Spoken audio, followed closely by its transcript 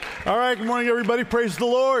All right, good morning, everybody. Praise the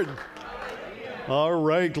Lord. All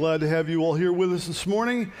right, glad to have you all here with us this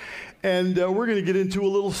morning. And we're going to get into a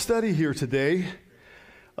little study here today.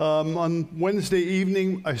 On Wednesday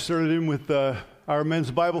evening, I started in with our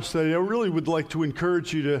men's Bible study. I really would like to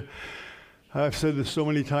encourage you to, I've said this so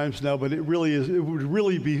many times now, but it would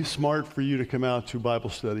really be smart for you to come out to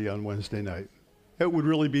Bible study on Wednesday night. It would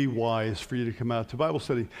really be wise for you to come out to Bible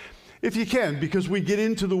study. If you can, because we get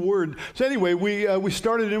into the Word. So anyway, we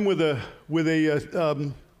started in with a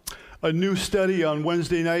new study on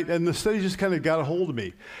Wednesday night, and the study just kind of got a hold of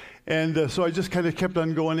me. And so I just kind of kept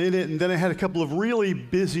on going in it, and then I had a couple of really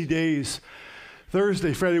busy days.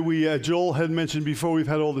 Thursday, Friday, Joel had mentioned before, we've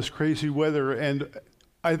had all this crazy weather, and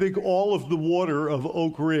I think all of the water of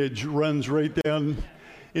Oak Ridge runs right down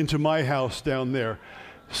into my house down there.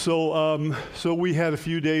 So we had a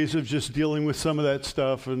few days of just dealing with some of that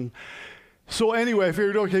stuff, and so anyway, I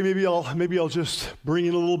figured, okay, maybe I'll just bring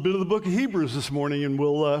in a little bit of the book of Hebrews this morning, and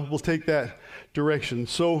we'll take that direction.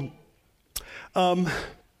 So,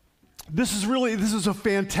 this is a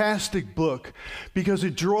fantastic book because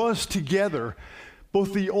it draws together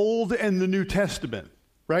both the Old and the New Testament,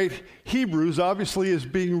 right? Hebrews obviously is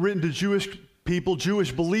being written to Jewish people,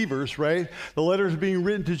 Jewish believers, right? The letter is being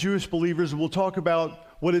written to Jewish believers, and we'll talk about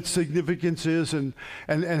what its significance is and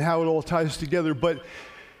how it all ties together. But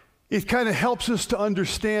it kind of helps us to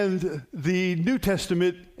understand the New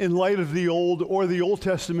Testament in light of the Old, or the Old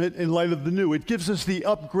Testament in light of the New. It gives us the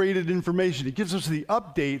upgraded information. It gives us the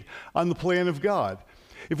update on the plan of God.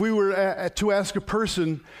 If we were to ask a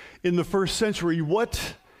person in the first century,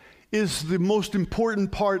 what is the most important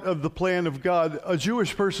part of the plan of God, a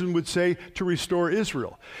Jewish person would say to restore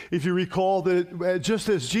Israel. If you recall that just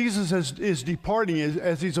as Jesus is departing,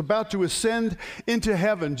 as he's about to ascend into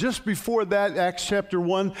heaven, just before that, Acts chapter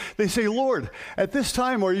 1, they say, Lord, at this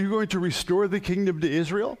time, are you going to restore the kingdom to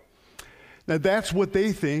Israel? Now, that's what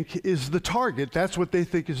they think is the target. That's what they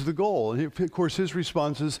think is the goal. And of course, his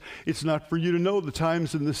response is, it's not for you to know the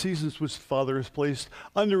times and the seasons which the Father has placed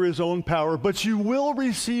under his own power, but you will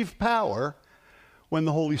receive power when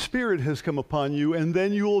the Holy Spirit has come upon you, and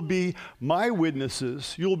then you will be my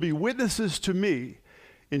witnesses. You will be witnesses to me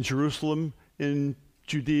in Jerusalem, in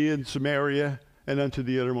Judea and Samaria, and unto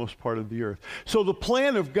the uttermost part of the earth. So the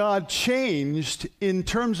plan of God changed in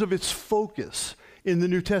terms of its focus. In the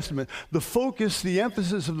New Testament, the focus, the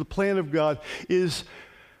emphasis of the plan of God is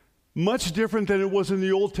much different than it was in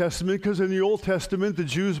the Old Testament, because in the Old Testament, the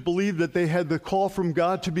Jews believed that they had the call from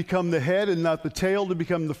God to become the head and not the tail, to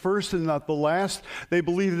become the first and not the last. They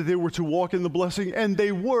believed that they were to walk in the blessing, and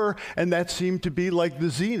they were, and that seemed to be like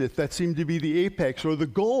the zenith. That seemed to be the apex, or the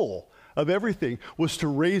goal of everything, was to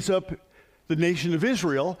raise up the nation of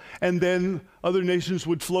Israel, and then other nations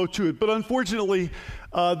would flow to it. But unfortunately,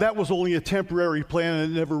 that was only a temporary plan,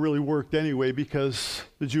 and it never really worked anyway, because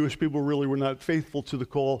the Jewish people really were not faithful to the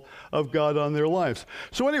call of God on their lives.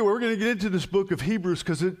 So anyway, we're going to get into this book of Hebrews,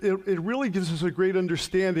 because it really gives us a great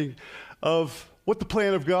understanding of what the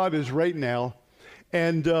plan of God is right now,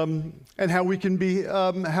 and how we can be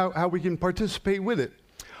how we can participate with it.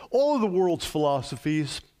 All of the world's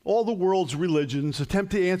philosophies, all the world's religions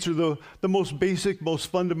attempt to answer the most basic, most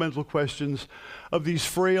fundamental questions of these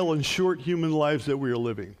frail and short human lives that we are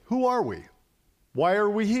living. Who are we? Why are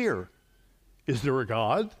we here? Is there a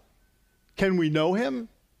God? Can we know him?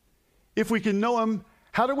 If we can know him,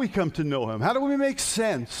 how do we come to know him? How do we make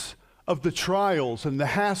sense of the trials and the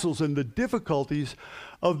hassles and the difficulties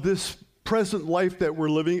of this present life that we're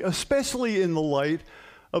living, especially in the light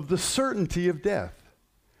of the certainty of death?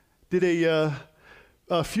 Did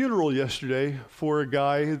a funeral yesterday for a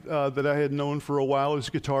guy that I had known for a while. He was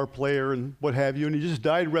a guitar player and what have you, and he just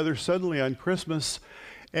died rather suddenly on Christmas,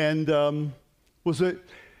 and it was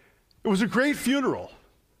a great funeral,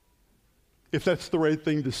 if that's the right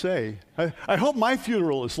thing to say. I hope my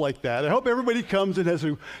funeral is like that. I hope everybody comes and has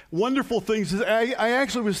a wonderful things. I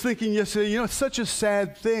actually was thinking yesterday, it's such a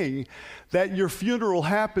sad thing that your funeral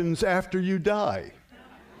happens after you die.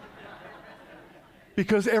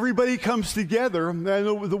 Because everybody comes together. I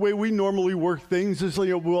know the way we normally work things is,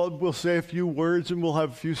 we'll say a few words and we'll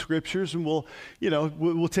have a few scriptures and we'll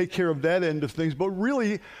take care of that end of things. But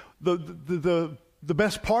really, the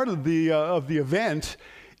best part of the event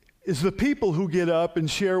is the people who get up and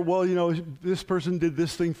share. This person did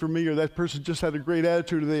this thing for me, or that person just had a great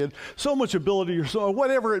attitude, or they had so much ability, or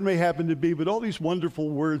whatever it may happen to be. But all these wonderful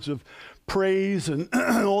words of praise and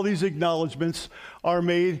all these acknowledgments are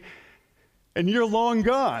made. And you're long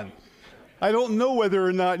gone. I don't know whether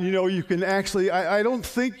or not, you can actually, I don't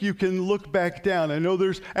think you can look back down. I know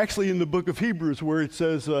there's actually in the book of Hebrews where it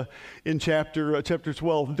says in chapter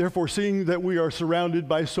 12, therefore seeing that we are surrounded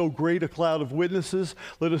by so great a cloud of witnesses,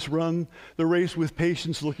 let us run the race with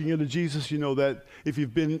patience looking unto Jesus. You know that if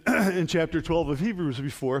you've been in chapter 12 of Hebrews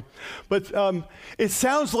before. But it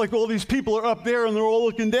sounds like all these people are up there and they're all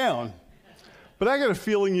looking down. But I got a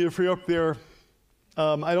feeling if you're up there,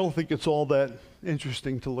 I don't think it's all that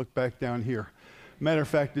interesting to look back down here. Matter of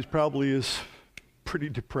fact, it probably is pretty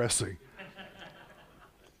depressing.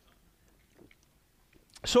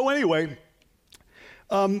 So anyway,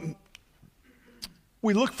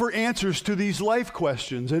 we look for answers to these life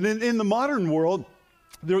questions. And in the modern world,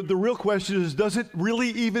 the real question is, does it really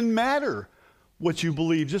even matter what you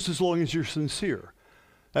believe, just as long as you're sincere?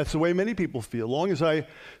 That's the way many people feel. As long as I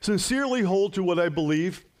sincerely hold to what I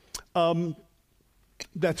believe,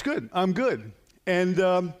 that's good. I'm good. And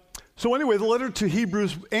so anyway, the letter to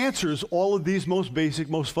Hebrews answers all of these most basic,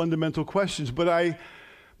 most fundamental questions. But I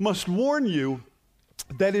must warn you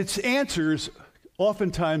that its answers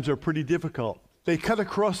oftentimes are pretty difficult. They cut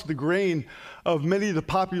across the grain of many of the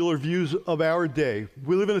popular views of our day.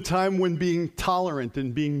 We live in a time when being tolerant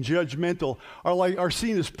and being judgmental are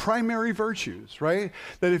seen as primary virtues, right?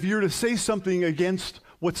 That if you're to say something against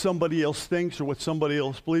what somebody else thinks or what somebody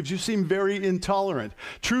else believes, you seem very intolerant.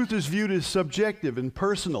 Truth is viewed as subjective and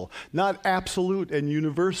personal, not absolute and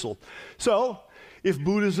universal. So, if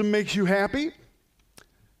Buddhism makes you happy,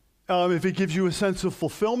 if it gives you a sense of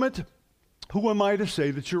fulfillment, who am I to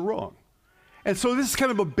say that you're wrong? And so this is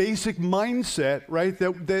kind of a basic mindset, right?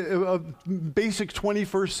 A basic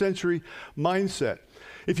 21st century mindset.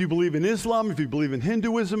 If you believe in Islam, if you believe in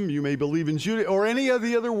Hinduism, you may believe in Judaism, or any of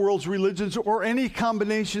the other world's religions, or any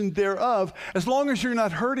combination thereof, as long as you're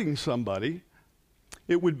not hurting somebody,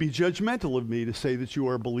 it would be judgmental of me to say that you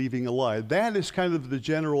are believing a lie. That is kind of the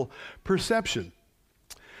general perception.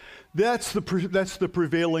 That's the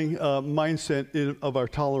prevailing mindset of our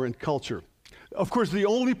tolerant culture. Of course, the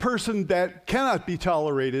only person that cannot be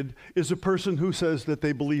tolerated is a person who says that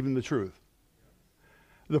they believe in the truth.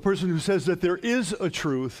 The person who says that there is a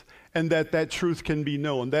truth and that truth can be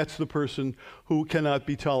known. That's the person who cannot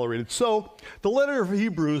be tolerated. So the letter of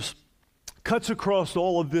Hebrews cuts across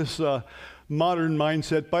all of this modern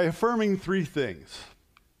mindset by affirming three things.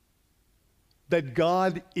 That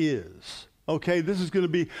God is. Okay, this is going to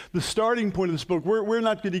be the starting point of this book. We're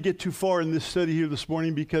not going to get too far in this study here this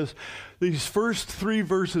morning because these first three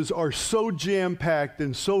verses are so jam-packed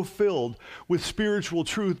and so filled with spiritual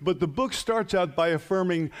truth. But the book starts out by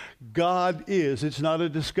affirming God is. It's not a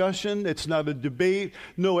discussion. It's not a debate.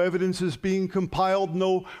 No evidence is being compiled.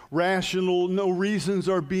 No reasons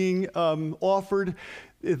are being offered.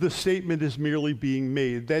 The statement is merely being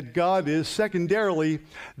made. That God is, secondarily,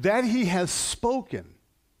 that he has spoken.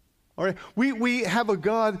 All right, we have a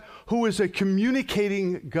God who is a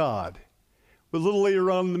communicating God. A little later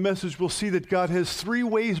on in the message, we'll see that God has three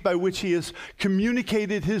ways by which he has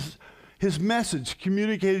communicated his message,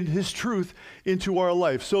 communicated his truth into our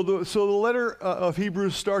life. So the letter of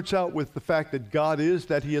Hebrews starts out with the fact that God is,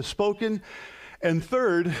 that he has spoken. And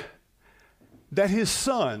third, that his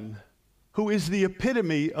Son, who is the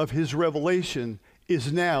epitome of his revelation,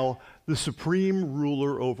 is now the supreme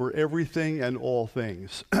ruler over everything and all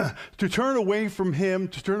things. To turn away from him,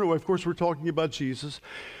 of course we're talking about Jesus,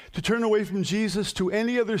 to turn away from Jesus to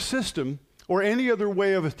any other system or any other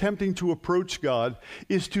way of attempting to approach God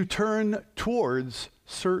is to turn towards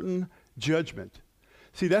certain judgment.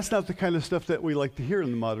 See, that's not the kind of stuff that we like to hear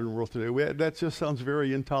in the modern world today. That just sounds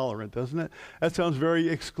very intolerant, doesn't it? That sounds very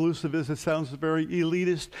exclusivist. It sounds very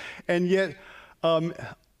elitist. And yet,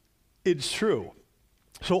 it's true.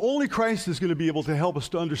 So only Christ is going to be able to help us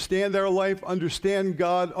to understand our life, understand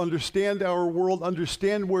God, understand our world,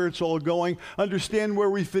 understand where it's all going, understand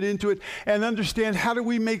where we fit into it, and understand how do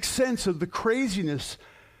we make sense of the craziness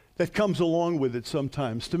that comes along with it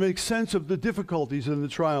sometimes, to make sense of the difficulties and the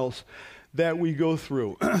trials that we go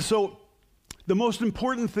through. So the most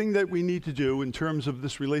important thing that we need to do in terms of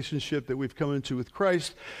this relationship that we've come into with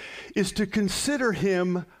Christ is to consider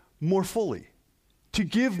him more fully, to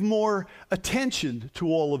give more attention to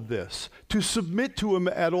all of this, to submit to him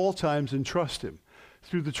at all times and trust him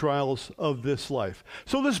through the trials of this life.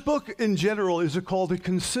 So this book in general is a call to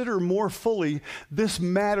consider more fully this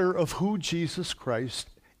matter of who Jesus Christ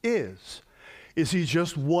is. Is he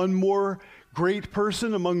just one more great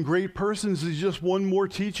person among great persons? Is he just one more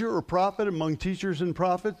teacher or prophet among teachers and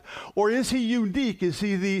prophets? Or is he unique? Is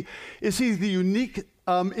he the unique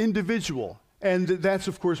individual And that's,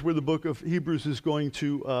 of course, where the book of Hebrews is going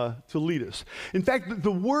to lead us. In fact,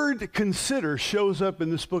 the word consider shows up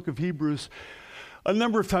in this book of Hebrews a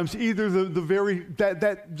number of times, either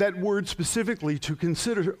that word specifically to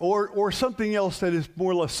consider or something else that is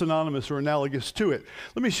more or less synonymous or analogous to it.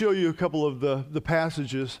 Let me show you a couple of the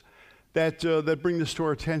passages that bring this to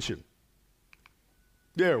our attention.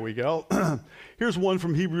 There we go. Here's one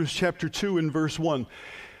from Hebrews chapter 2 and verse 1.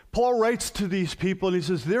 Paul writes to these people and he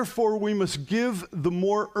says, therefore we must give the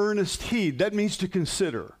more earnest heed. That means to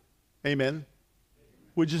consider. Amen.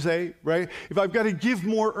 Would you say, right? If I've got to give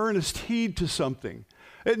more earnest heed to something,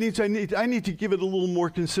 I need to give it a little more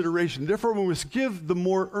consideration. Therefore, we must give the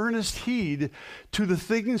more earnest heed to the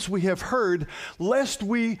things we have heard, lest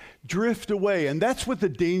we drift away. And that's what the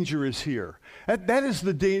danger is here. That is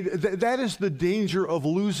the danger of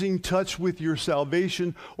losing touch with your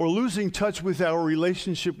salvation or losing touch with our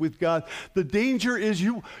relationship with God. The danger is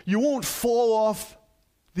you won't fall off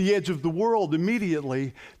the edge of the world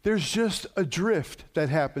immediately. There's just a drift that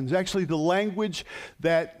happens. Actually, the language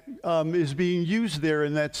that is being used there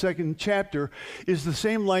in that second chapter is the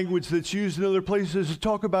same language that's used in other places to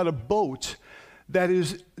talk about a boat that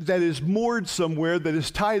is moored somewhere, that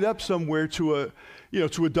is tied up somewhere to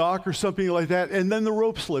a dock or something like that, and then the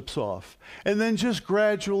rope slips off. And then just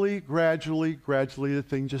gradually, the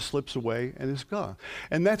thing just slips away and is gone.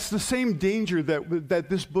 And that's the same danger that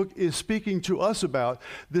this book is speaking to us about,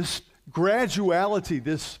 this graduality?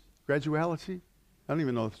 I don't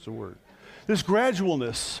even know if it's a word. This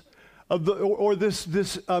gradualness of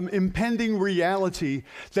this impending reality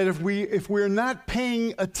that if we're not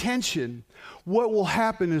paying attention, what will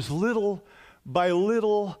happen is little by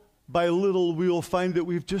little, we will find that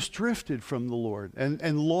we've just drifted from the Lord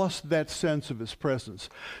and lost that sense of his presence.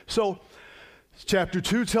 So chapter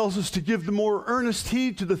 2 tells us to give the more earnest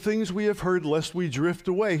heed to the things we have heard, lest we drift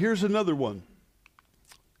away. Here's another one.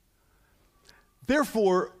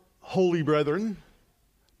 Therefore, holy brethren,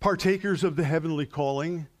 partakers of the heavenly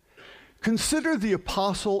calling, consider the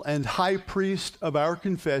apostle and high priest of our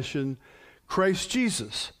confession, Christ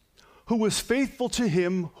Jesus, who was faithful to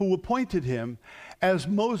him who appointed him, as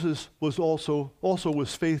Moses was also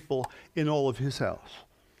was faithful in all of his house.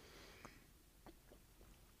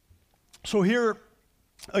 So here,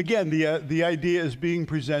 again, the idea is being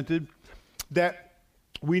presented that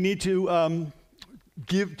we need to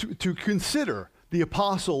consider the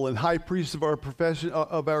apostle and high priest of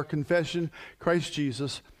our confession, Christ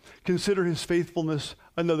Jesus. Consider his faithfulness.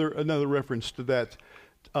 Another reference to that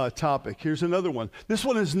topic. Here's another one. This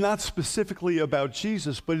one is not specifically about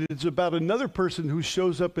Jesus, but it's about another person who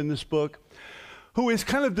shows up in this book who is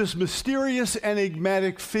kind of this mysterious,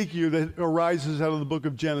 enigmatic figure that arises out of the book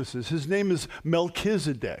of Genesis. His name is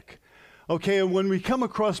Melchizedek. Okay, and when we come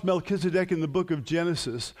across Melchizedek in the book of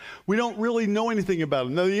Genesis, we don't really know anything about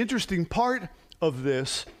him. Now, the interesting part of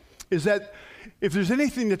this is that if there's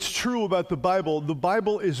anything that's true about the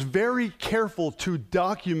Bible is very careful to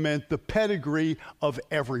document the pedigree of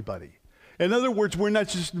everybody. In other words,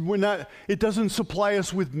 it doesn't supply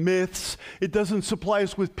us with myths. It doesn't supply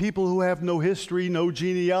us with people who have no history, no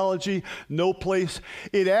genealogy, no place.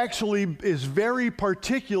 It actually is very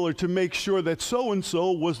particular to make sure that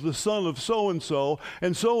so-and-so was the son of so-and-so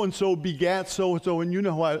begat so-and-so, and you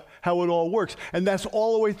know how it all works. And that's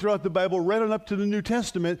all the way throughout the Bible, right on up to the New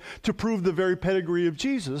Testament, to prove the very pedigree of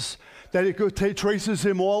Jesus, that it traces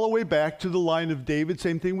him all the way back to the line of David.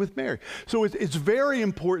 Same thing with Mary. So it's very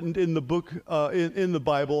important in the book, in the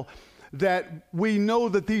Bible, that we know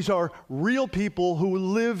that these are real people who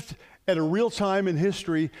lived at a real time in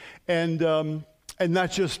history, and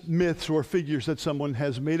not just myths or figures that someone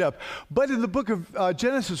has made up. But in the book of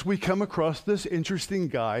Genesis, we come across this interesting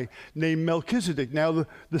guy named Melchizedek. Now,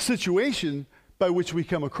 the situation by which we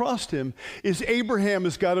come across him is Abraham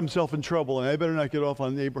has got himself in trouble, and I better not get off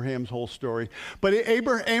on Abraham's whole story. But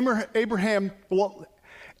Abraham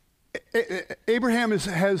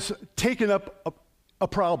has taken up a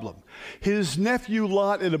problem. His nephew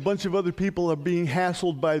Lot and a bunch of other people are being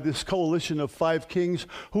hassled by this coalition of 5 kings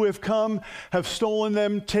who have stolen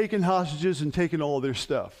them, taken hostages, and taken all their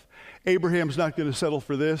stuff. Abraham's not going to settle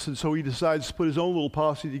for this, and so he decides to put his own little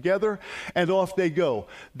posse together, and off they go.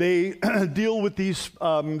 They deal with this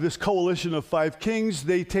coalition of 5 kings.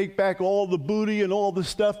 They take back all the booty and all the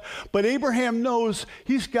stuff, but Abraham knows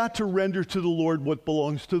he's got to render to the Lord what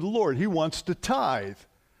belongs to the Lord. He wants to tithe.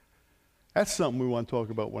 That's something we want to talk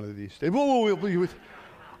about one of these days.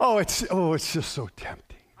 It's just so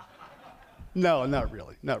tempting. No, not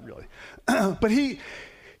really. But he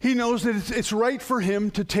knows that it's right for him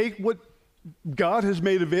to take what God has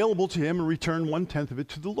made available to him and return 1/10 of it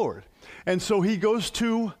to the Lord. And so he goes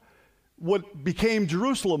to what became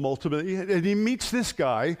Jerusalem ultimately, and he meets this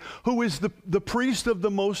guy who is the priest of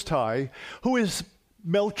the Most High, who is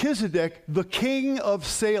Melchizedek, the king of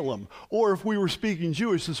Salem. Or if we were speaking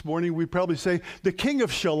Jewish this morning, we'd probably say the king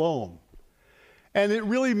of Shalom. And it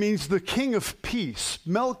really means the king of peace.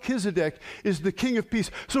 Melchizedek is the king of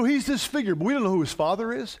peace. So he's this figure, but we don't know who his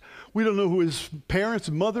father is. We don't know who his parents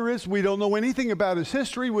and mother is. We don't know anything about his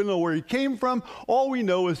history. We don't know where he came from. All we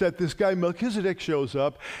know is that this guy Melchizedek shows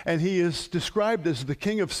up, and he is described as the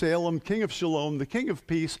king of Salem, king of Shalom, the king of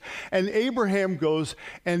peace, and Abraham goes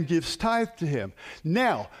and gives tithe to him.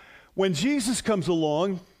 Now, when Jesus comes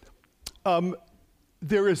along,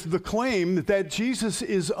 there is the claim that Jesus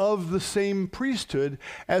is of the same priesthood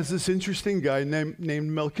as this interesting guy named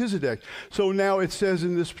Melchizedek. So now it says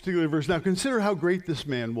in this particular verse, now consider how great this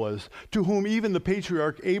man was, to whom even the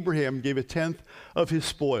patriarch Abraham gave a tenth of his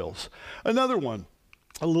spoils. Another one,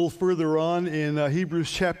 a little further on in Hebrews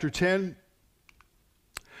chapter 10.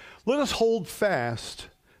 Let us hold fast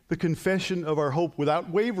the confession of our hope without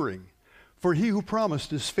wavering, for he who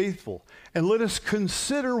promised is faithful. And let us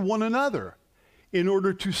consider one another in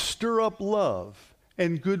order to stir up love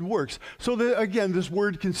and good works. So that, again, this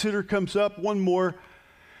word consider comes up. One more,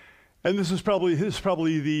 and this is probably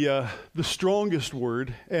the strongest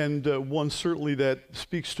word, and one certainly that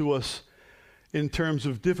speaks to us in terms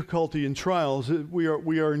of difficulty and trials. We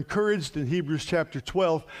are encouraged in Hebrews chapter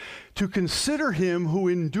 12 to consider him who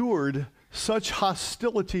endured such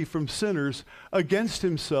hostility from sinners against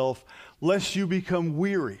himself, lest you become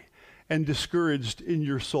weary and discouraged in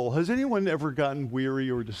your soul. Has anyone ever gotten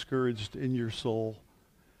weary or discouraged in your soul?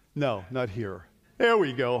 No, not here. There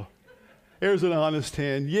we go. There's an honest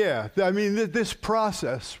hand. Yeah, I mean, this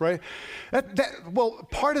process, right? Well,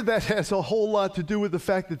 part of that has a whole lot to do with the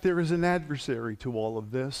fact that there is an adversary to all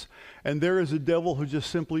of this, and there is a devil who just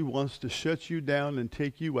simply wants to shut you down and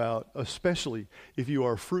take you out, especially if you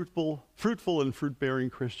are fruitful and fruit-bearing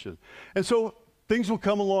Christian. And so things will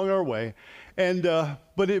come along our way, and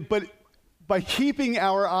but by keeping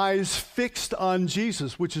our eyes fixed on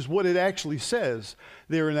Jesus, which is what it actually says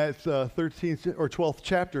there in that 13th or 12th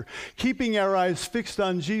chapter, keeping our eyes fixed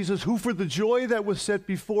on Jesus, who for the joy that was set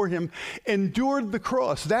before him endured the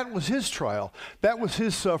cross. That was his trial. That was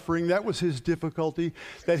his suffering. That was his difficulty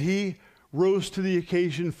that he rose to the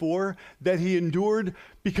occasion for, that he endured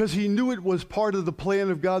because he knew it was part of the plan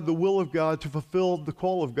of God, the will of God, to fulfill the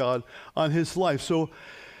call of God on his life. So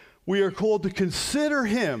we are called to consider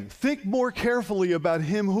him, think more carefully about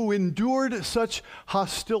him who endured such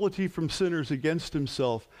hostility from sinners against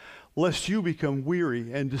himself, lest you become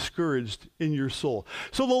weary and discouraged in your soul.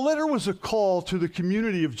 So the letter was a call to the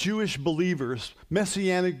community of Jewish believers,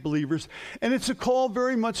 Messianic believers, and it's a call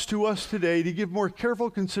very much to us today to give more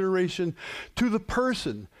careful consideration to the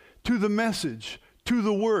person, to the message, to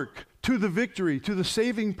the work, to the victory, to the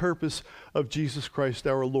saving purpose of Jesus Christ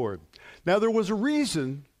our Lord. Now there was a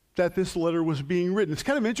reason that this letter was being written. It's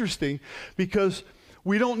kind of interesting because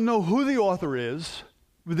we don't know who the author is.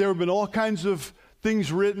 There have been all kinds of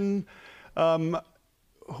things written. Who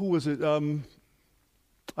was it?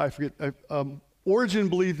 I forget. Origen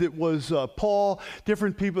believed it was Paul.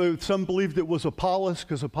 Different people, some believed it was Apollos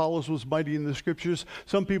because Apollos was mighty in the scriptures.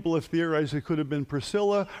 Some people have theorized it could have been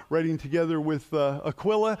Priscilla writing together with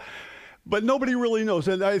Aquila. But nobody really knows.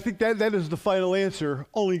 And I think that is the final answer.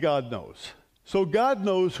 Only God knows. So God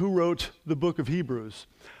knows who wrote the book of Hebrews.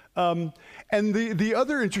 And the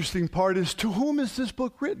other interesting part is, to whom is this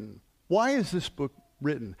book written? Why is this book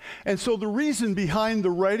written? And so the reason behind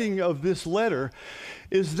the writing of this letter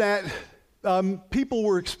is that people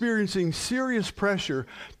were experiencing serious pressure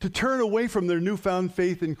to turn away from their newfound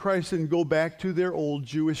faith in Christ and go back to their old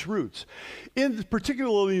Jewish roots.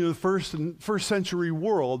 Particularly in the first century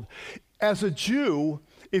world, as a Jew,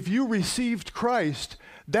 if you received Christ,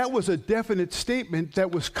 that was a definite statement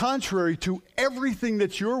that was contrary to everything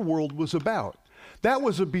that your world was about. That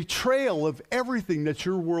was a betrayal of everything that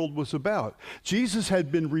your world was about. Jesus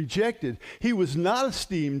had been rejected. He was not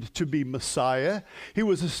esteemed to be Messiah. He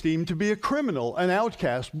was esteemed to be a criminal, an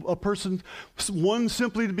outcast, a person, one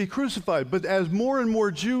simply to be crucified. But as more and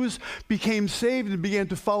more Jews became saved and began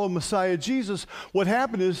to follow Messiah Jesus, what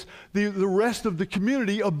happened is the rest of the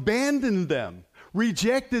community abandoned them,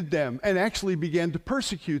 rejected them, and actually began to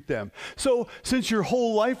persecute them. So since your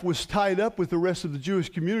whole life was tied up with the rest of the Jewish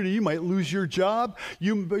community, you might lose your job,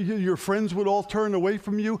 your friends would all turn away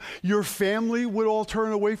from you, your family would all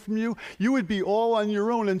turn away from you, you would be all on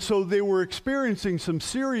your own. And so they were experiencing some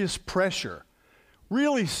serious pressure,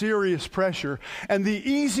 really serious pressure. And the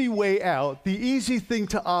easy way out, the easy thing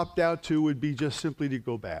to opt out to would be just simply to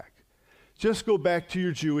go back. Just go back to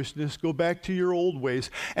your Jewishness, go back to your old ways.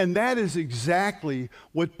 And that is exactly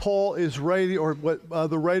what Paul is writing, or what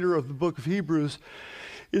the writer of the book of Hebrews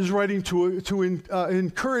is writing to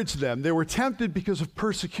encourage them. They were tempted because of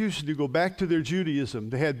persecution to go back to their Judaism.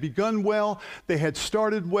 They had begun well, they had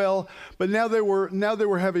started well, but now they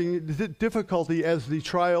were having difficulty as the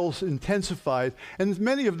trials intensified, and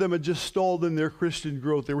many of them had just stalled in their Christian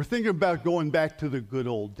growth. They were thinking about going back to the good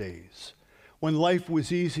old days, when life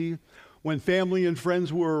was easy, when family and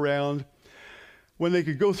friends were around, when they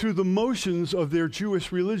could go through the motions of their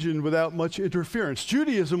Jewish religion without much interference.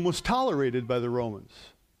 Judaism was tolerated by the Romans.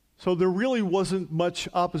 So there really wasn't much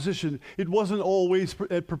opposition. It wasn't always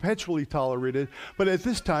perpetually tolerated, but at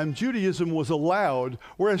this time, Judaism was allowed,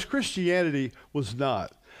 whereas Christianity was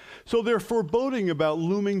not. So their foreboding about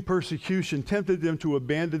looming persecution tempted them to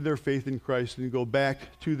abandon their faith in Christ and go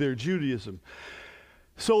back to their Judaism.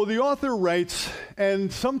 So the author writes,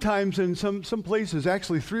 and sometimes in some places,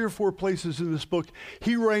 actually 3 or 4 places in this book,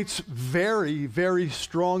 he writes very, very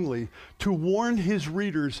strongly to warn his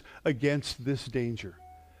readers against this danger.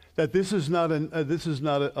 That this is not an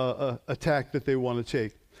attack that they want to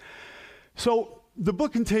take. So the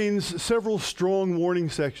book contains several strong warning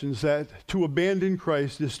sections that to abandon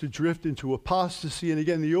Christ is to drift into apostasy. And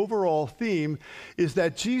again, the overall theme is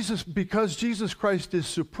that because Jesus Christ is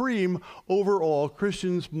supreme over all,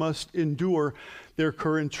 Christians must endure their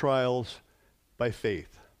current trials by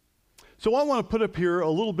faith. So I want to put up here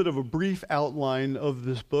a little bit of a brief outline of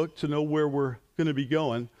this book to know where we're going to be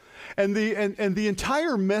going. And the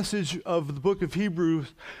entire message of the book of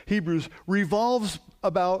Hebrews revolves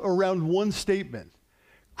around one statement: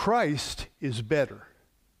 Christ is better.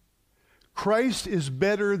 Christ is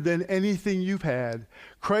better than anything you've had.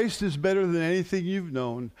 Christ is better than anything you've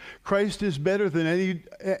known. Christ is better than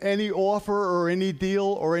any offer or any deal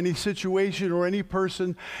or any situation or any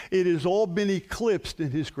person. It has all been eclipsed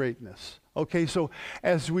in his greatness. Okay, so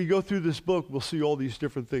as we go through this book, we'll see all these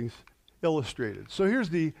different things illustrated. So here's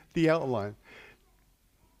the outline.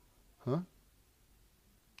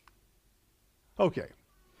 Okay.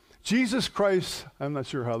 Jesus Christ, I'm not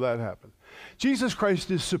sure how that happened. Jesus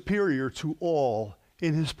Christ is superior to all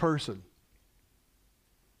in his person.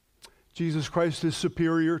 Jesus Christ is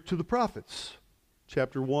superior to the prophets.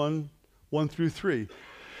 Chapter 1 through 3.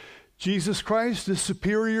 Jesus Christ is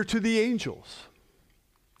superior to the angels.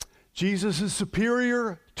 Jesus is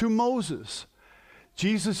superior to Moses.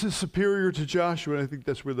 Jesus is superior to Joshua, and I think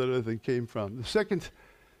that's where that other thing came from. The second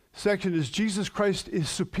section is Jesus Christ is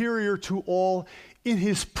superior to all in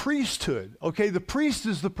his priesthood. Okay, the priest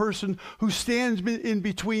is the person who stands in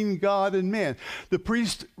between God and man. The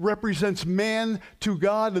priest represents man to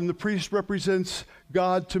God, and the priest represents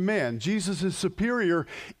God to man. Jesus is superior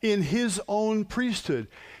in his own priesthood.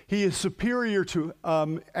 He is superior to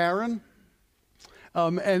Aaron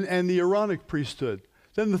and the Aaronic priesthood.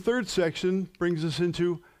 Then the third section brings us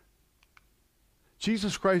into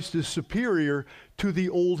Jesus Christ is superior to the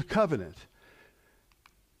old covenant.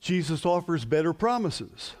 Jesus offers better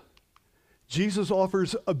promises. Jesus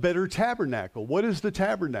offers a better tabernacle. What is the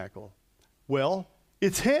tabernacle? Well,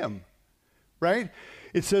 it's him, right?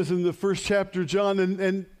 It says in the first chapter, John,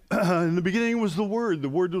 and in the beginning was the Word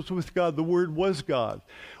was with God, the Word was God.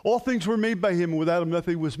 All things were made by him, and without him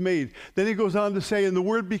nothing was made. Then he goes on to say, and the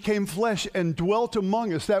Word became flesh and dwelt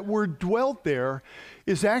among us. That word dwelt there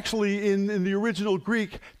is actually in the original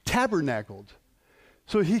Greek, tabernacled.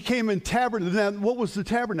 So he came in tabernacle. Now, what was the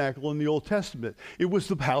tabernacle in the Old Testament? It was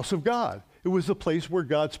the house of God. It was the place where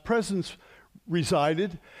God's presence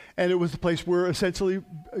resided, and it was the place where essentially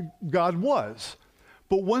God was.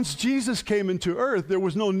 But once Jesus came into earth, there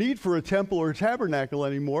was no need for a temple or a tabernacle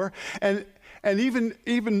anymore. And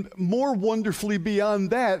even more wonderfully beyond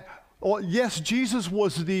that, yes, Jesus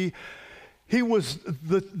was the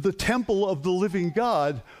temple of the living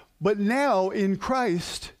God, but now in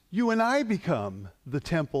Christ, you and I become the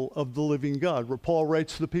temple of the living God. Where Paul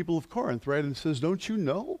writes to the people of Corinth, right, and says, don't you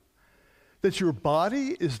know that your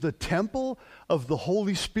body is the temple of the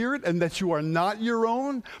Holy Spirit, and that you are not your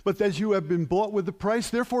own, but that you have been bought with a price?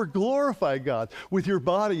 Therefore glorify God with your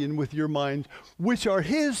body and with your mind, which are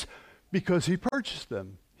his, because he purchased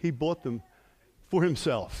them. He bought them for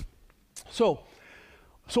himself. So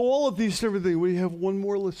all of these different things, we have one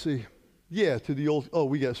more, let's see. Yeah, to the old,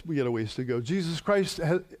 we got a ways to go. Jesus Christ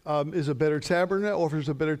is a better tabernacle, offers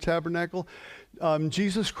a better tabernacle.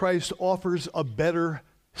 Jesus Christ offers a better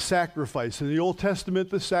sacrifice. In the Old Testament,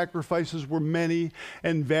 the sacrifices were many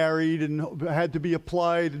and varied and had to be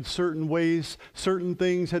applied in certain ways. Certain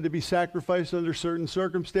things had to be sacrificed under certain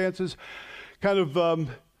circumstances. Kind of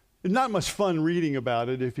Not much fun reading about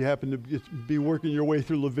it if you happen to be working your way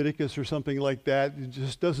through Leviticus or something like that. It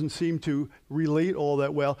just doesn't seem to relate all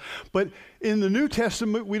that well. But in the New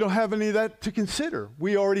Testament, we don't have any of that to consider.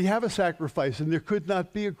 We already have a sacrifice, and there could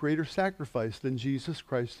not be a greater sacrifice than Jesus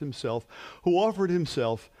Christ himself, who offered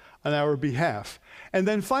himself on our behalf. And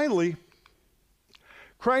then finally,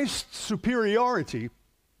 Christ's superiority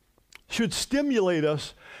should stimulate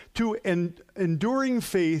us to enduring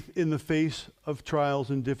faith in the face of trials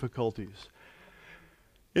and difficulties.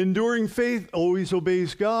 Enduring faith always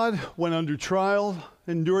obeys God when under trial.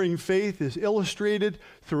 Enduring faith is illustrated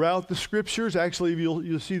throughout the scriptures. Actually,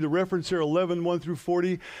 you'll see the reference here, 11, 1 through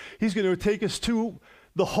 40. He's going to take us to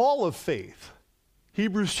the hall of faith.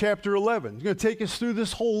 Hebrews chapter 11. He's going to take us through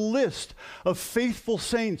this whole list of faithful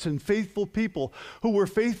saints and faithful people who were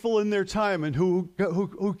faithful in their time and who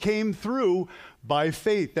came through by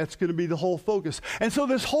faith. That's going to be the whole focus. And so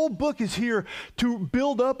this whole book is here to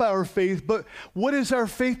build up our faith, but what is our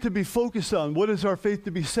faith to be focused on? What is our faith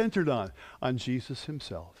to be centered on? On Jesus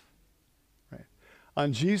himself. Right?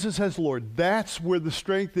 On Jesus as Lord. That's where the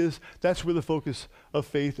strength is. That's where the focus of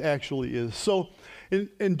faith actually is. So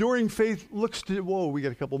enduring faith looks to, we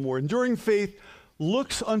got a couple more. Enduring faith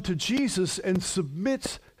looks unto Jesus and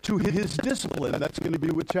submits to his discipline. That's going to be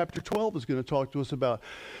what chapter 12 is going to talk to us about.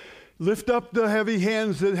 Lift up the heavy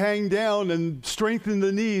hands that hang down and strengthen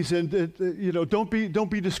the knees, and don't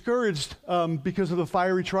be discouraged because of the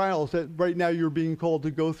fiery trials that right now you're being called to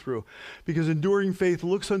go through. Because enduring faith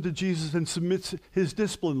looks unto Jesus and submits his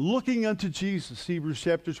discipline, looking unto Jesus, Hebrews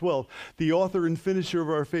chapter 12, the author and finisher of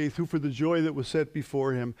our faith, who for the joy that was set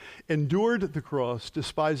before him endured the cross,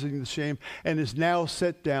 despising the shame, and is now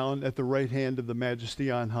set down at the right hand of the Majesty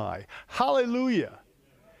on high. Hallelujah!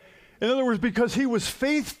 In other words, because he was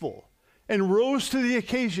faithful and rose to the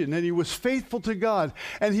occasion, and he was faithful to God,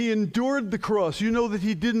 and he endured the cross. You know that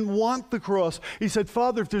he didn't want the cross. He said,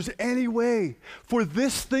 Father, if there's any way for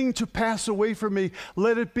this thing to pass away from me,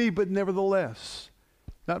 let it be, but nevertheless,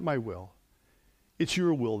 not my will. It's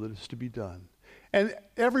your will that is to be done. And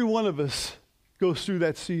every one of us goes through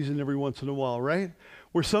that season every once in a while, right?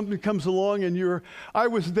 Where something comes along and I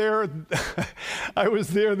was there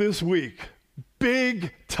this week.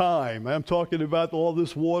 Big time. I'm talking about all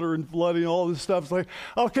this water and flooding, all this stuff. It's like,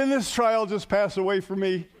 oh, can this trial just pass away from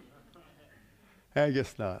me? I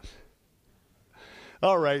guess not.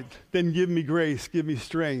 All right, then give me grace, give me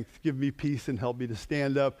strength, give me peace, and help me to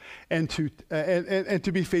stand up and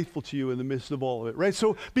to be faithful to you in the midst of all of it, right?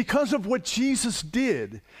 So because of what Jesus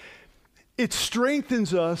did, it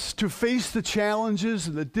strengthens us to face the challenges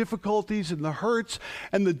and the difficulties and the hurts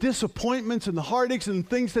and the disappointments and the heartaches and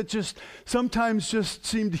things that just sometimes just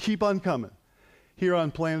seem to keep on coming here on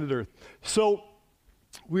planet Earth. So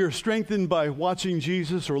we are strengthened by watching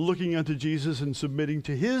Jesus or looking unto Jesus and submitting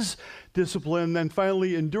to his discipline. Then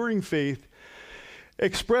finally, enduring faith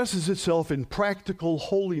expresses itself in practical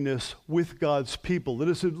holiness with God's people.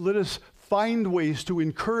 Let us find ways to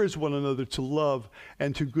encourage one another to love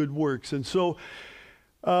and to good works. And so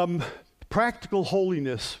practical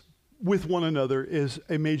holiness with one another is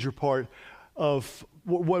a major part of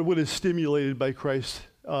what is stimulated by Christ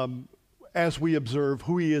as we observe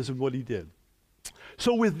who he is and what he did.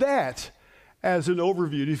 So with that as an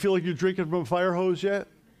overview, do you feel like you're drinking from a fire hose yet?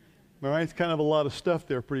 All right, it's kind of a lot of stuff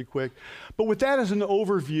there pretty quick. But with that as an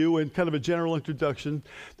overview and kind of a general introduction,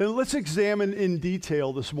 then let's examine in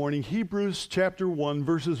detail this morning Hebrews chapter 1,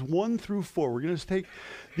 verses 1 through 4. We're going to take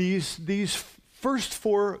these first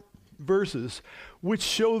 4 verses, which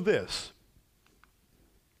show this.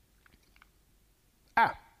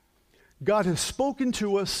 God has spoken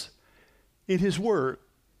to us in his word,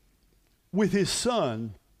 with his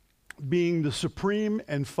Son being the supreme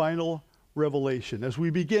and final revelation. As we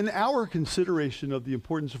begin our consideration of the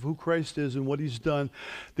importance of who Christ is and what he's done,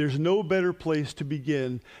 there's no better place to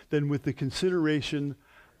begin than with the consideration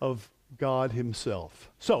of God himself.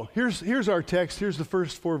 So here's our text. Here's the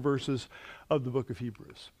first 4 verses of the book of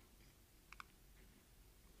Hebrews.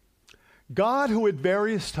 God, who at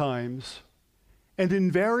various times and in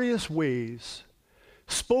various ways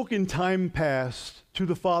spoke in time past to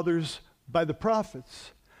the fathers by the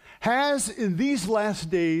prophets, has in these last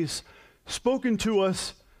days spoken to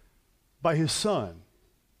us by his Son,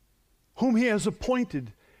 whom he has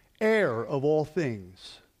appointed heir of all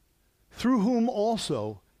things, through whom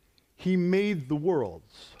also he made the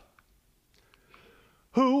worlds,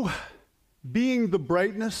 who, being the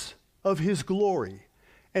brightness of his glory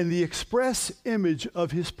and the express image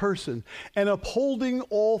of his person, and upholding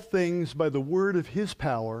all things by the word of his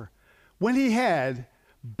power, when he had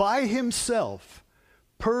by himself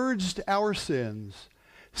purged our sins,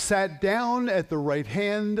 sat down at the right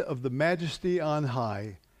hand of the Majesty on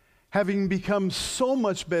high, having become so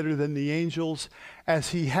much better than the angels, as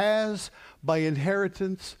he has, by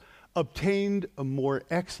inheritance, obtained a more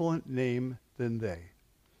excellent name than they.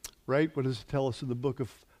 Right? What does it tell us in the book of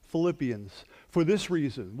Philippians? For this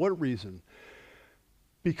reason. What reason?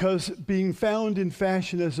 Because being found in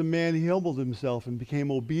fashion as a man, he humbled himself and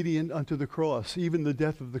became obedient unto the cross, even the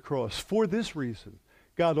death of the cross. For this reason,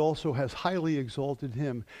 God also has highly exalted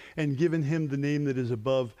him and given him the name that is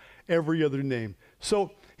above every other name.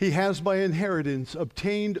 So he has by inheritance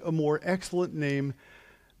obtained a more excellent name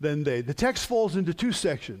than they. The text falls into two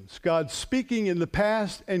sections: God speaking in the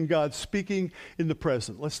past and God speaking in the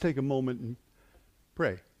present. Let's take a moment and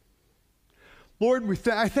pray. Lord,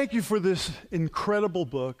 I thank you for this incredible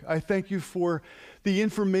book. I thank you for the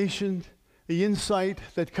information, the insight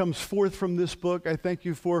that comes forth from this book. I thank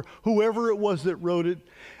you for whoever it was that wrote it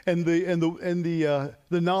and the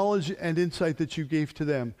knowledge and insight that you gave to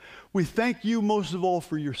them. We thank you most of all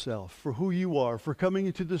for yourself, for who you are, for coming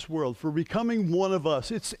into this world, for becoming one of us.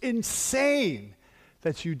 It's insane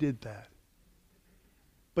that you did that.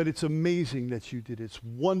 But it's amazing that you did it. It's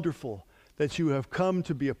wonderful that you have come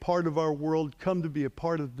to be a part of our world, come to be a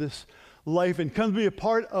part of this life, and come to be a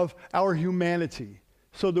part of our humanity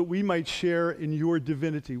so that we might share in your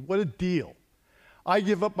divinity. What a deal. I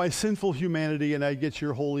give up my sinful humanity and I get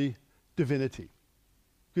your holy divinity.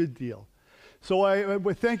 Good deal. So I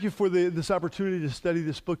thank you for this opportunity to study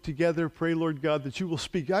this book together. Pray, Lord God, that you will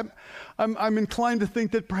speak. I'm inclined to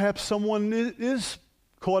think that perhaps someone is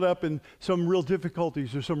caught up in some real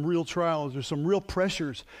difficulties or some real trials or some real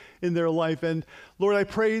pressures in their life. And Lord, I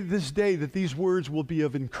pray this day that these words will be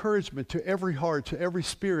of encouragement to every heart, to every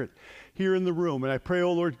spirit here in the room. And I pray,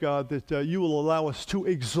 oh Lord God, that you will allow us to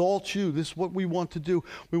exalt you. This is what we want to do.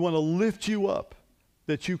 We want to lift you up,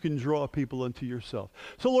 that you can draw people unto yourself.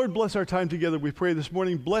 So Lord, bless our time together. We pray this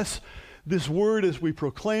morning. Bless this word as we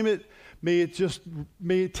proclaim it. May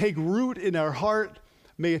it take root in our heart.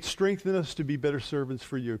 May it strengthen us to be better servants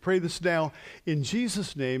for you. Pray this now in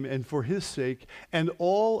Jesus' name and for his sake. And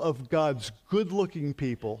all of God's good-looking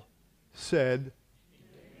people said,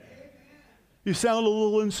 amen. You sound a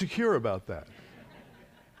little insecure about that.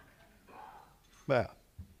 Well.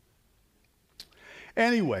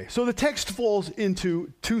 Anyway, so the text falls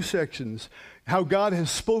into two sections: how God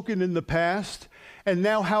has spoken in the past, and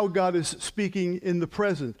now how God is speaking in the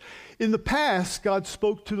present. In the past, God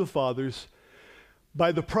spoke to the fathers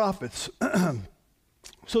by the prophets.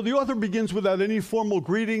 So the author begins without any formal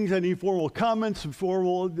greetings, any formal comments,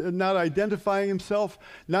 not identifying himself,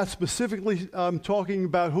 not specifically talking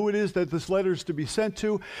about who it is that this letter is to be sent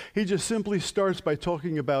to. He just simply starts by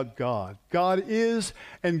talking about God. God is,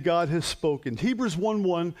 and God has spoken. Hebrews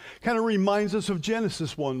 1:1 kind of reminds us of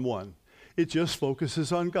Genesis 1:1. It just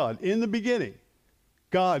focuses on God. In the beginning,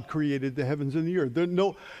 God created the heavens and the earth.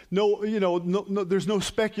 There's no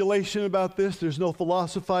speculation about this. There's no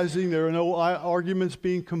philosophizing. There are no arguments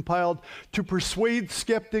being compiled to persuade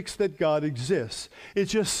skeptics that God exists. It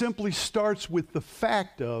just simply starts with the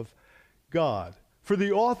fact of God. For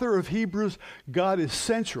the author of Hebrews, God is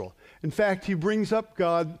central. In fact, he brings up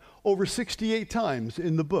God over 68 times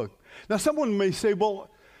in the book. Now, someone may say, well,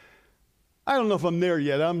 I don't know if I'm there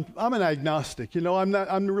yet. I'm an agnostic.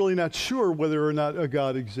 I'm really not sure whether or not a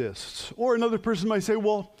God exists. Or another person might say,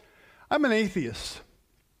 well, I'm an atheist.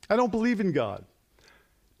 I don't believe in God.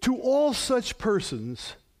 To all such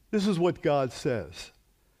persons, this is what God says: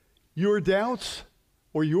 your doubts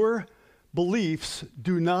or your beliefs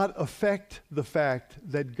do not affect the fact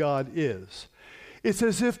that God is. It's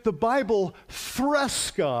as if the Bible thrusts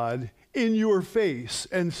God in your face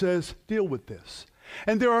and says, deal with this.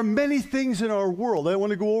 And there are many things in our world. I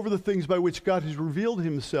want to go over the things by which God has revealed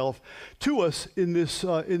himself to us in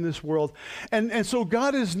this world. And so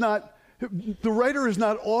God is not, the writer is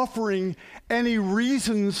not offering any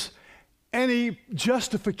reasons, any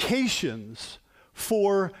justifications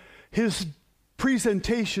for his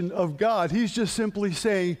presentation of God. He's just simply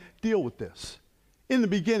saying, deal with this. In the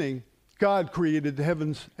beginning, God created the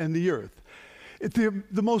heavens and the earth.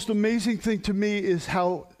 The most amazing thing to me is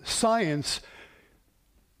how science...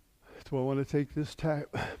 Do I want to take this time?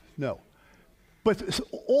 No. But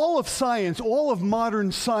all of science, all of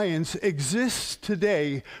modern science exists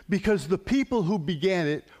today because the people who began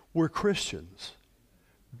it were Christians.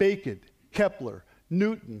 Bacon, Kepler,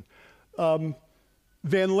 Newton, Van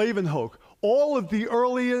Leeuwenhoek, all of the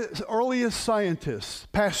earliest scientists,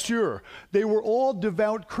 Pasteur, they were all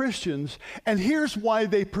devout Christians. And here's why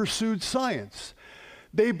they pursued science.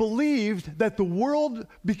 They believed that the world,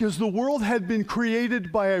 because the world had been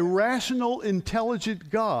created by a rational, intelligent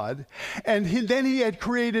God, and then he had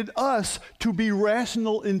created us to be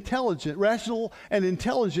rational and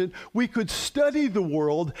intelligent, we could study the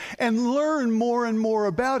world and learn more and more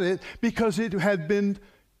about it because it had been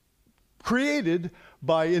created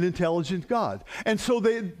by an intelligent God. And so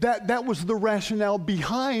that was the rationale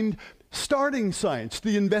behind starting science,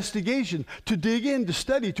 the investigation, to dig in, to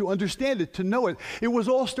study, to understand it, to know it. It was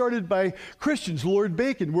all started by Christians, Lord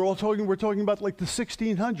Bacon. We're talking about like the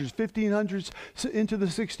 1600s, 1500s into the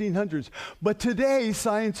 1600s. But today,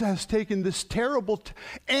 science has taken this terrible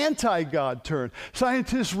anti-God turn.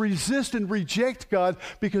 Scientists resist and reject God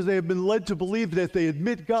because they have been led to believe that if they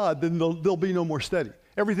admit God, then there'll be no more study.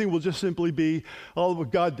 Everything will just simply be, oh, well,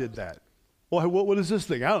 God did that. Well, what is this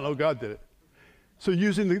thing? I don't know, God did it. So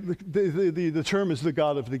using the term is the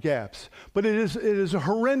God of the gaps. But it is a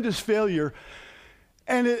horrendous failure,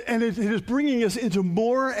 and it is bringing us into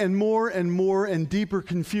more and more and more and deeper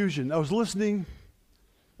confusion. I was listening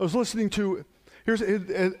to,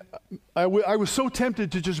 I was so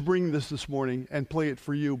tempted to just bring this morning and play it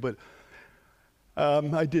for you, but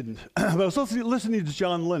I didn't. But I was listening to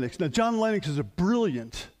John Lennox. Now, John Lennox is a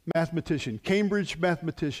brilliant mathematician, Cambridge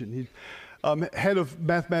mathematician. He head of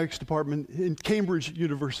mathematics department in Cambridge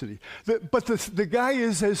University. But the guy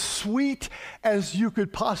is as sweet as you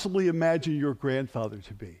could possibly imagine your grandfather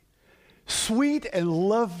to be. Sweet and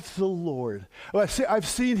loves the Lord. I've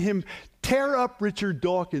seen him tear up Richard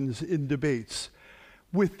Dawkins in debates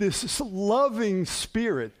with this loving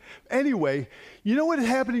spirit. Anyway, you know what is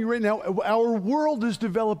happening right now? Our world is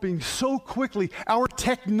developing so quickly. Our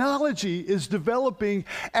technology is developing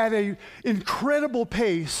at an incredible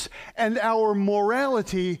pace, and our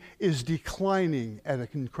morality is declining at an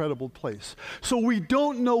incredible pace. So we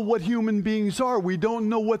don't know what human beings are. We don't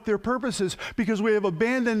know what their purpose is because we have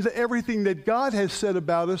abandoned everything that God has said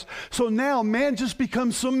about us. So now man just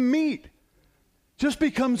becomes some meat, just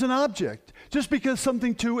becomes an object, just because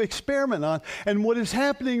something to experiment on. And what is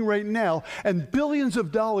happening right now, and billions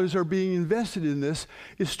of dollars are being invested in this,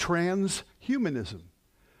 is transhumanism.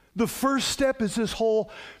 The first step is this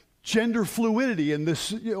whole gender fluidity and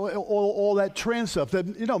this, all that trans stuff. That,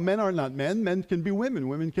 men are not men. Men can be women.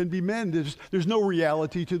 Women can be men. There's no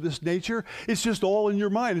reality to this nature. It's just all in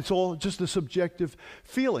your mind. It's all just a subjective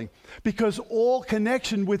feeling. Because all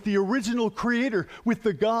connection with the original creator, with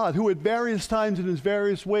the God who at various times and in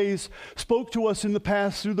various ways spoke to us in the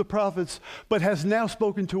past through the prophets, but has now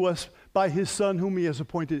spoken to us by his Son, whom he has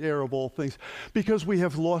appointed heir of all things, because we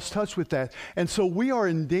have lost touch with that. And so we are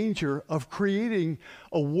in danger of creating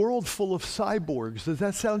a world full of cyborgs. Does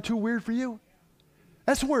that sound too weird for you?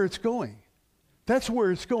 That's where it's going. That's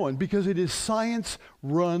where it's going, because it is science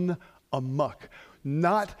run amok,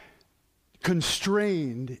 not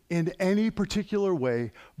constrained in any particular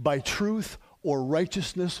way by truth or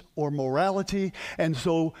righteousness or morality. And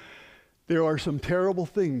so there are some terrible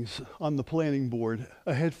things on the planning board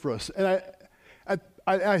ahead for us. And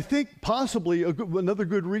I think possibly another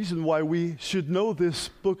good reason why we should know this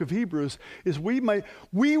book of Hebrews is we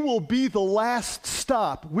will be the last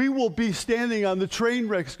stop. We will be standing on the train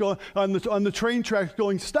wrecks on the train tracks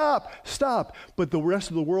going, stop, stop. But the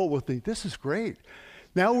rest of the world will think, this is great.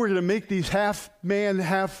 Now we're going to make these half man,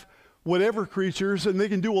 half whatever creatures, and they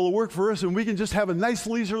can do all the work for us, and we can just have a nice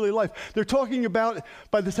leisurely life. They're talking about,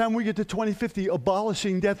 by the time we get to 2050,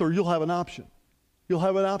 abolishing death, or you'll have an option. You'll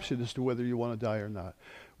have an option as to whether you want to die or not.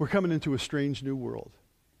 We're coming into a strange new world.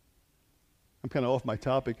 I'm kind of off my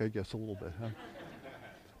topic, I guess, a little bit. Huh?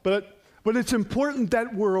 But it's important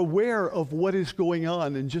that we're aware of what is going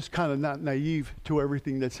on and just kind of not naive to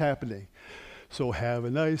everything that's happening. So have a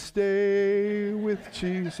nice day with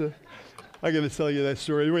Jesus. I'm going to tell you that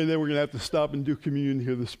story. Anyway, then we're going to have to stop and do communion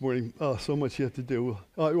here this morning. Oh, so much yet to do.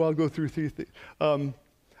 I'll go through three things. I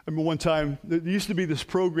remember one time, there used to be this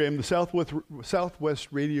program, the Southwest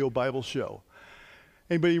Radio Bible Show.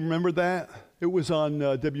 Anybody remember that? It was on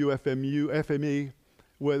FME,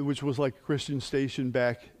 which was like a Christian station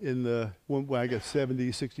back in the, when I guess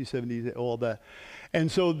 70s, 60s, 70s, all that.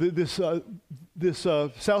 And so this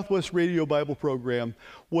Southwest Radio Bible program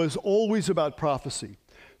was always about prophecy.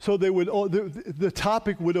 So they would, the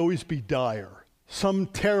topic would always be dire. Some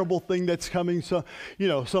terrible thing that's coming, some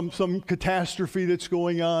catastrophe that's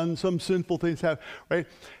going on, some sinful things happen, right?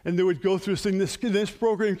 And they would go through this thing. This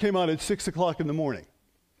program came out at 6 o'clock in the morning.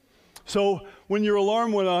 So when your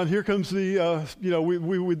alarm went on, here comes the,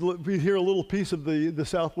 we'd hear a little piece of the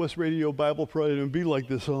Southwest Radio Bible program and be like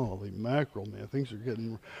this, holy mackerel, man, things are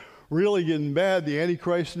really getting bad. The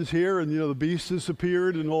Antichrist is here, and, the beast has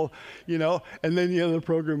appeared, and all, and then the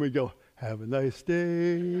program would go, Have a nice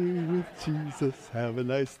day with Jesus. Have a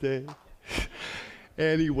nice day.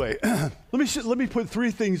 Anyway, let me put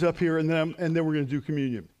three things up here, and then we're going to do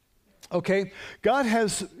communion. Okay, God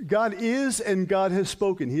is and God has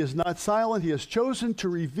spoken. He is not silent. He has chosen to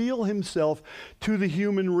reveal himself to the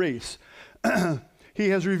human race. He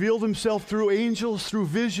has revealed himself through angels, through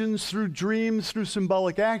visions, through dreams, through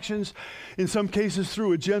symbolic actions, in some cases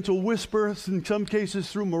through a gentle whisper, in some cases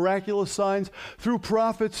through miraculous signs, through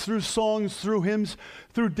prophets, through songs, through hymns,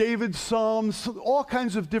 through David's psalms, all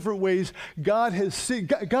kinds of different ways. God is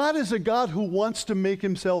a God who wants to make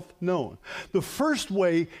himself known. The first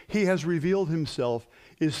way he has revealed himself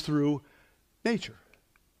is through nature,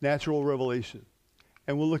 natural revelation.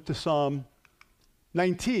 And we'll look to Psalm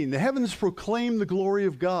 19, the heavens proclaim the glory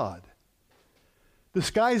of God. The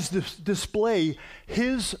skies display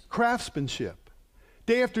his craftsmanship.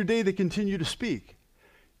 Day after day they continue to speak.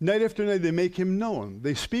 Night after night they make him known.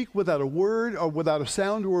 They speak without a word or without a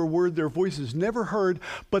sound or a word. Their voice is never heard,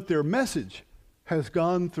 but their message has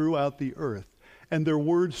gone throughout the earth, and their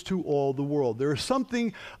words to all the world. There is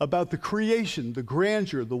something about the creation, the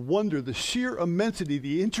grandeur, the wonder, the sheer immensity,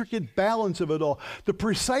 the intricate balance of it all, the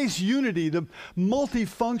precise unity, the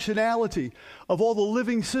multifunctionality of all the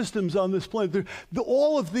living systems on this planet.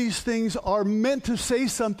 All of these things are meant to say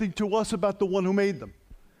something to us about the one who made them.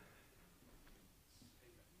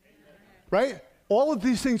 Right? All of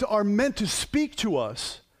these things are meant to speak to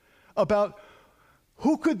us about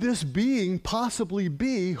who could this being possibly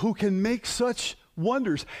be who can make such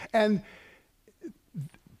wonders. And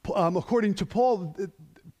according to Paul,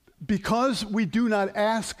 because we do not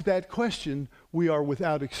ask that question, we are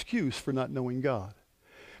without excuse for not knowing God.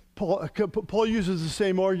 Paul uses the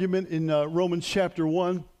same argument in Romans chapter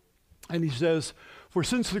 1, and he says, "For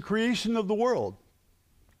since the creation of the world,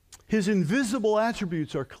 his invisible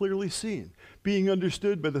attributes are clearly seen, being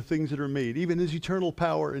understood by the things that are made, even his eternal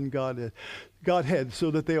power and Godhead,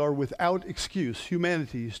 so that they are without excuse."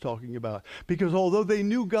 Humanity he's talking about. Because although they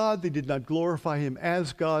knew God, they did not glorify him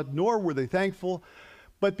as God, nor were they thankful,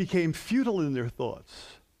 but became futile in their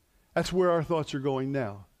thoughts. That's where our thoughts are going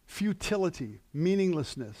now. Futility,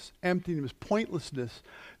 meaninglessness, emptiness, pointlessness,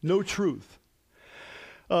 no truth.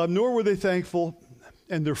 Nor were they thankful,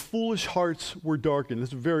 and their foolish hearts were darkened.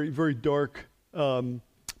 It's a very, very dark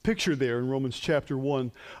picture there in Romans chapter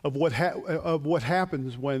 1 of what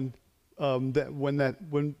happens when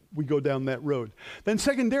we go down that road. Then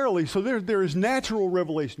secondarily, so there is natural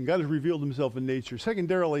revelation. God has revealed himself in nature.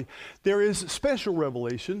 Secondarily, there is special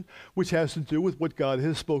revelation, which has to do with what God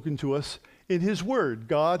has spoken to us in his word.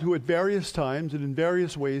 God, who at various times and in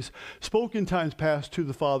various ways spoke in times past to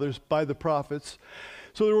the fathers by the prophets.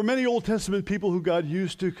 So there were many Old Testament people who God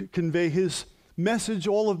used to convey his message.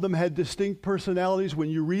 All of them had distinct personalities. When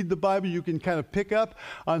you read the Bible, you can kind of pick up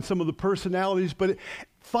on some of the personalities. But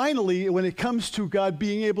finally, when it comes to God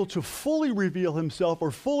being able to fully reveal himself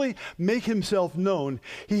or fully make himself known,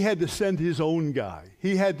 he had to send his own guy.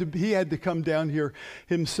 He had to come down here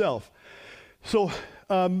himself. So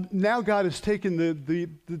now God has taken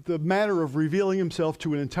the matter of revealing himself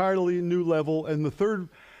to an entirely new level, and the third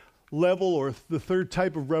level, or the third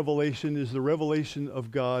type of revelation, is the revelation of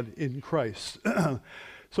God in Christ.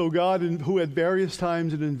 So God, who at various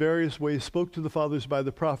times and in various ways spoke to the fathers by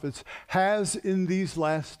the prophets, has in these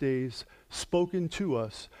last days spoken to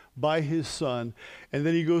us by his Son. And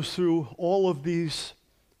then he goes through all of these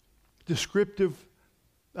descriptive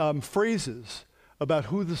phrases about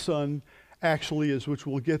who the Son actually is, which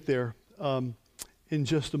we'll get there in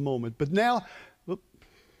just a moment. But now,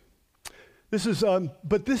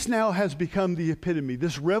 this now has become the epitome,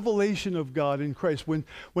 this revelation of God in Christ.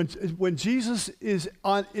 When Jesus is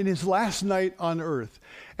in his last night on earth,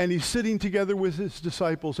 and he's sitting together with his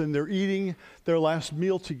disciples, and they're eating their last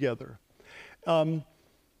meal together,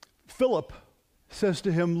 Philip says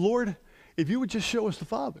to him, "Lord, if you would just show us the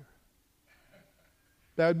Father,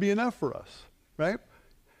 that would be enough for us," right?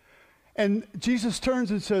 And Jesus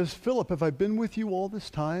turns and says, "Philip, have I been with you all this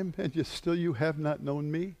time, and yet still you have not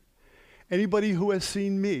known me? Anybody who has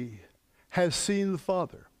seen me has seen the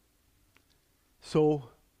Father." So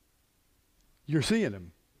you're seeing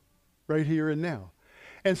him right here and now.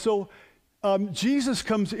 And so Jesus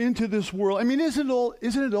comes into this world. I mean, isn't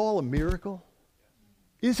it all a miracle?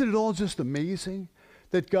 Isn't it all just amazing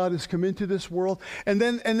that God has come into this world? And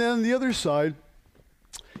then on the other side,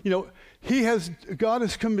 God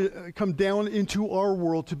has come down into our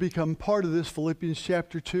world to become part of this. Philippians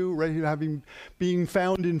chapter 2, right? Being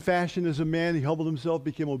found in fashion as a man, he humbled himself,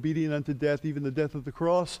 became obedient unto death, even the death of the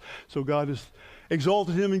cross. So God is,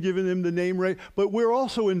 exalted him and given him the name right. But we're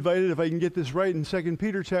also invited, if I can get this right, in 2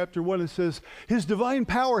 Peter chapter 1, it says, his divine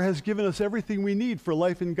power has given us everything we need for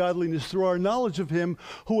life and godliness through our knowledge of him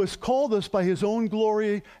who has called us by his own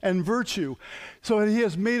glory and virtue. So that he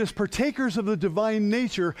has made us partakers of the divine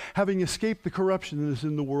nature, having escaped the corruption that is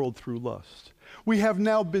in the world through lust. We have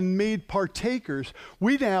now been made partakers.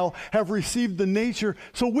 We now have received the nature.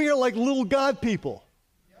 So we are like little God people.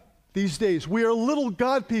 These days, we are little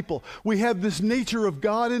God people. We have this nature of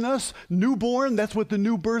God in us, newborn. That's what the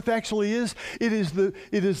new birth actually is. It is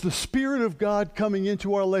the Spirit of God coming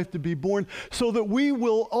into our life to be born so that we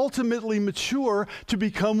will ultimately mature to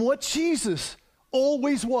become what Jesus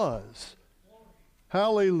always was.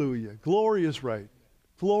 Hallelujah. Glory is right.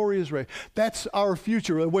 Glory is right. That's our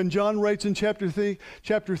future. When John writes in chapter 3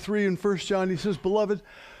 in 1 John, he says, beloved,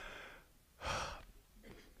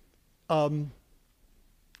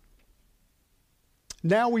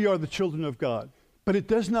 now we are the children of God, but it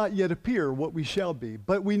does not yet appear what we shall be.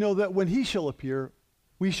 But we know that when he shall appear,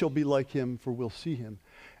 we shall be like him, for we'll see him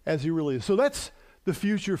as he really is. So that's the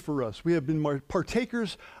future for us. We have been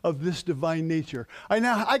partakers of this divine nature.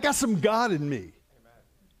 I got some God in me. Amen.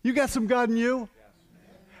 You got some God in you?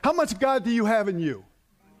 Yes. How much God do you have in you?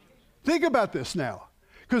 Think about this now,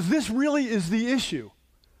 because this really is the issue.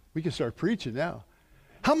 We can start preaching now.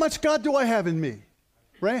 How much God do I have in me?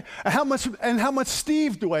 Right? How much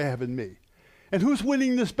Steve do I have in me? And who's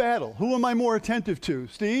winning this battle? Who am I more attentive to?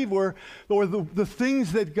 Steve or the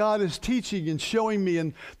things that God is teaching and showing me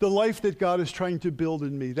and the life that God is trying to build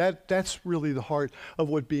in me? That's really the heart of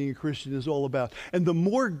what being a Christian is all about. And the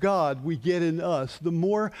more God we get in us, the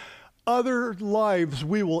more other lives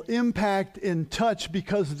we will impact and touch,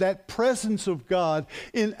 because that presence of God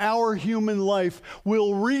in our human life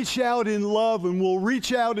will reach out in love and will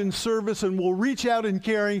reach out in service and will reach out in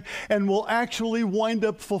caring and will actually wind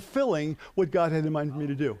up fulfilling what God had in mind for me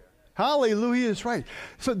to do. Hallelujah is right.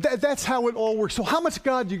 So that's how it all works. So how much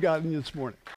God you got in you this morning?